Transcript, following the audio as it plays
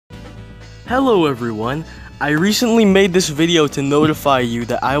Hello everyone, I recently made this video to notify you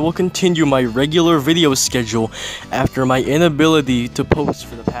that I will continue my regular video schedule after my inability to post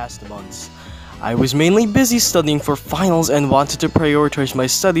for the past months. I was mainly busy studying for finals and wanted to prioritize my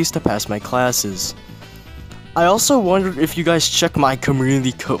studies to pass my classes. I also wondered if you guys check my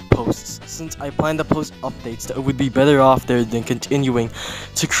community posts, since I plan to post updates that would be better off there than continuing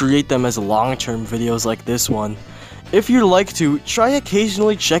to create them as long-term videos like this one. If you'd like to, try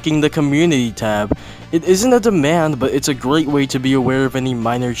occasionally checking the community tab. It isn't a demand, but it's a great way to be aware of any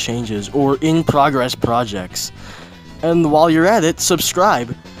minor changes or in-progress projects. And while you're at it,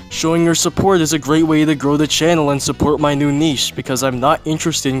 subscribe. Showing your support is a great way to grow the channel and support my new niche, because I'm not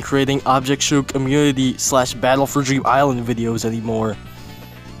interested in creating object show community / Battle for Dream Island videos anymore.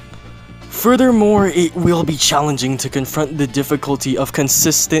 Furthermore, it will be challenging to confront the difficulty of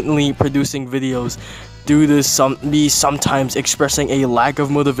consistently producing videos due to me sometimes expressing a lack of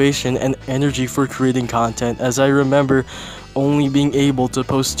motivation and energy for creating content, as I remember only being able to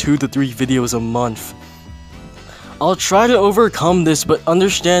post 2 to 3 videos a month. I'll try to overcome this, but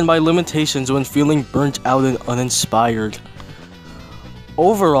understand my limitations when feeling burnt out and uninspired.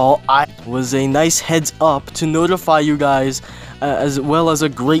 Overall, it was a nice heads up to notify you guys, as well as a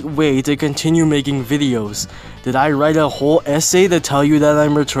great way to continue making videos. Did I write a whole essay to tell you that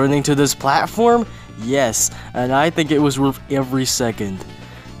I'm returning to this platform? Yes, and I think it was worth every second.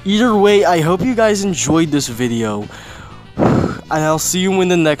 Either way, I hope you guys enjoyed this video, and I'll see you in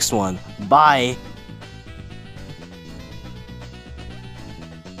the next one. Bye!